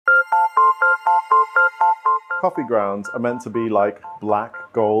Coffee grounds are meant to be like black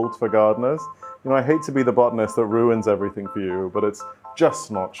gold for gardeners. You know, I hate to be the botanist that ruins everything for you, but it's just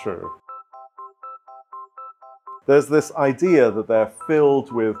not true. There's this idea that they're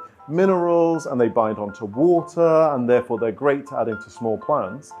filled with minerals and they bind onto water and therefore they're great to add into small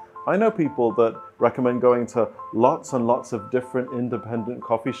plants. I know people that recommend going to lots and lots of different independent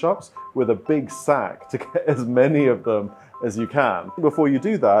coffee shops with a big sack to get as many of them as you can. Before you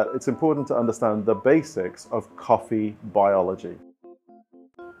do that, it's important to understand the basics of coffee biology.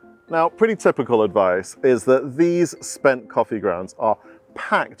 Now, pretty typical advice is that these spent coffee grounds are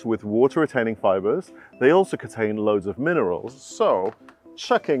packed with water-retaining fibers. They also contain loads of minerals, so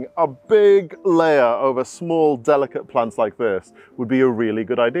chucking a big layer over small, delicate plants like this would be a really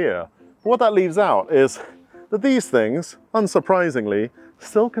good idea. What that leaves out is that these things, unsurprisingly,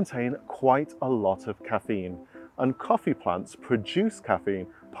 still contain quite a lot of caffeine. And coffee plants produce caffeine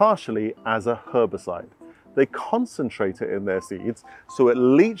partially as a herbicide. They concentrate it in their seeds, so it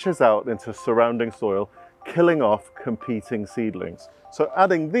leaches out into surrounding soil, killing off competing seedlings. So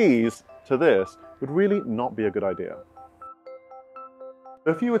adding these to this would really not be a good idea.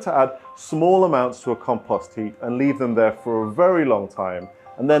 If you were to add small amounts to a compost heap and leave them there for a very long time,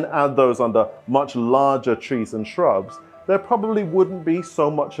 and then add those under much larger trees and shrubs, there probably wouldn't be so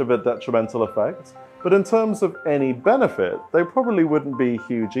much of a detrimental effect. But in terms of any benefit, they probably wouldn't be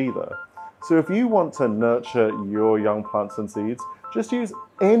huge either. So if you want to nurture your young plants and seeds, just use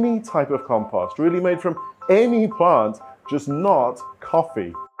any type of compost, really made from any plant, just not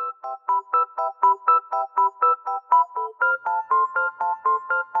coffee.